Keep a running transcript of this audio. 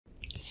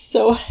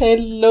So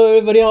hello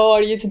everybody, how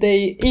are you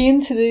today?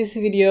 In today's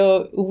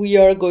video we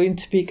are going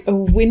to pick a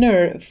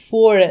winner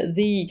for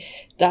the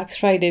DAX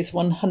Fridays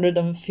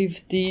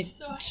 150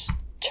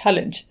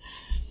 challenge.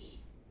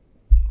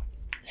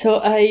 So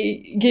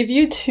I give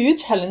you two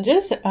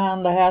challenges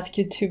and I ask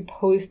you to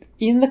post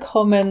in the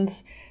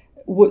comments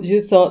what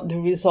you thought the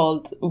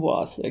result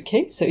was.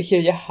 Okay, so here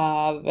you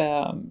have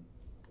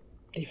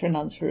different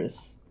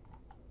answers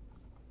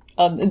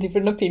and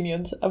different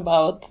opinions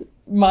about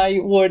my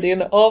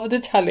wording of the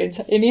challenge.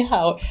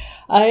 Anyhow,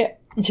 I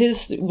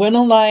just went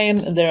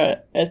online.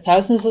 There are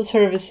thousands of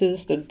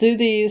services that do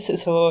this,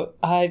 so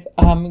I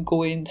am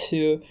going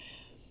to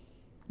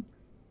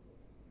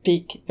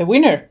pick a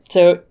winner.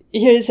 So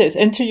here it says,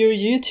 enter your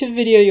YouTube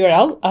video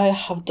URL. I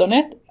have done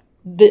it.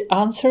 The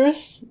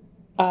answers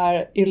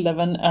are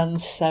 11 and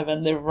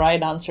 7, the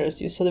right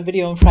answers. You saw the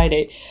video on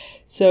Friday.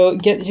 So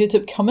get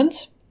YouTube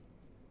comments.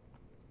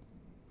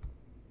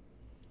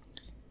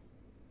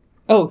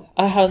 Oh,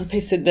 I haven't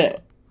pasted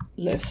that.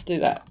 Let's do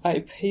that. I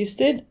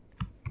pasted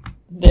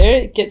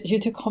there. Get you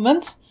to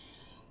comment.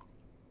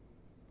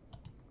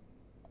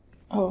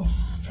 Oh,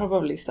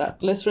 probably is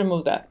that. Let's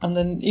remove that. And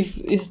then if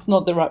it's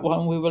not the right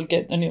one, we will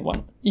get a new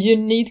one. You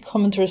need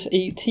commenters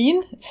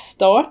 18.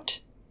 Start.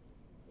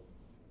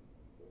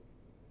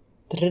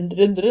 And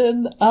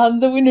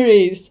the winner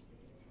is...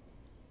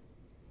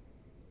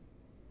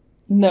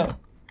 No.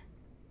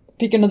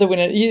 Pick another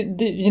winner.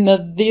 You know,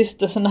 this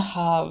doesn't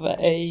have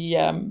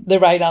a the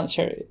right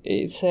answer.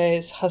 It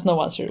says has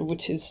no answer,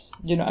 which is,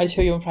 you know, I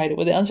show you on Friday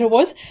what the answer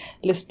was.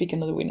 Let's pick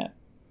another winner.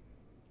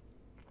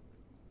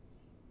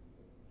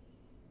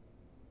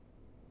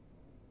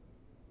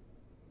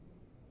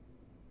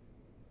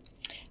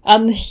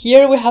 And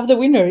here we have the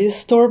winner.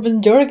 It's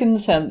Torben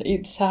Jorgensen.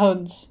 It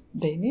sounds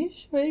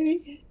Danish,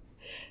 maybe?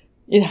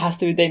 It has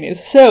to be Danish.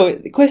 So,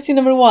 question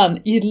number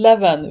 1,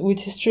 11,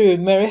 which is true.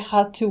 Mary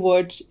had to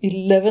watch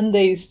 11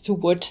 days to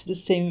watch the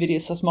same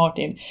videos as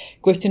Martin.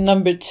 Question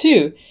number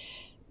 2,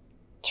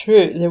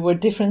 true, there were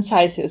different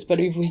sizes, but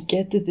if we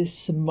get to the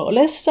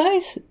smallest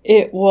size,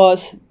 it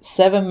was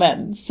 7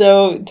 men.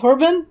 So,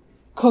 Torben,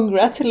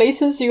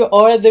 congratulations, you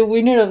are the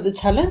winner of the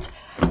challenge.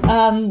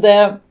 And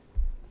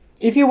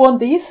if you want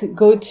these,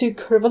 go to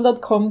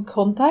Curbal.com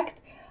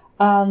contact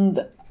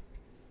and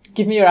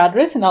give me your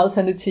address and I'll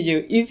send it to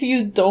you. If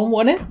you don't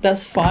want it,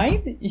 that's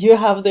fine. You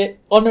have the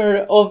honor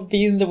of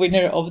being the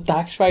winner of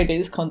DAX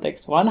Fridays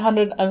Context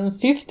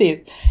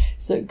 150th.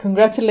 So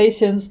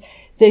congratulations.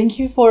 Thank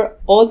you for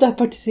all that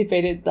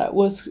participated. That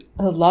was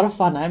a lot of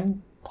fun.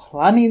 I'm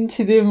planning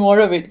to do more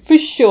of it for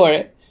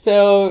sure.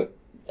 So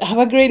have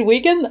a great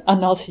weekend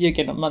and I'll see you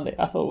again on Monday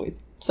as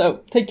always. So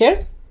take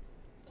care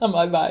and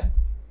bye bye.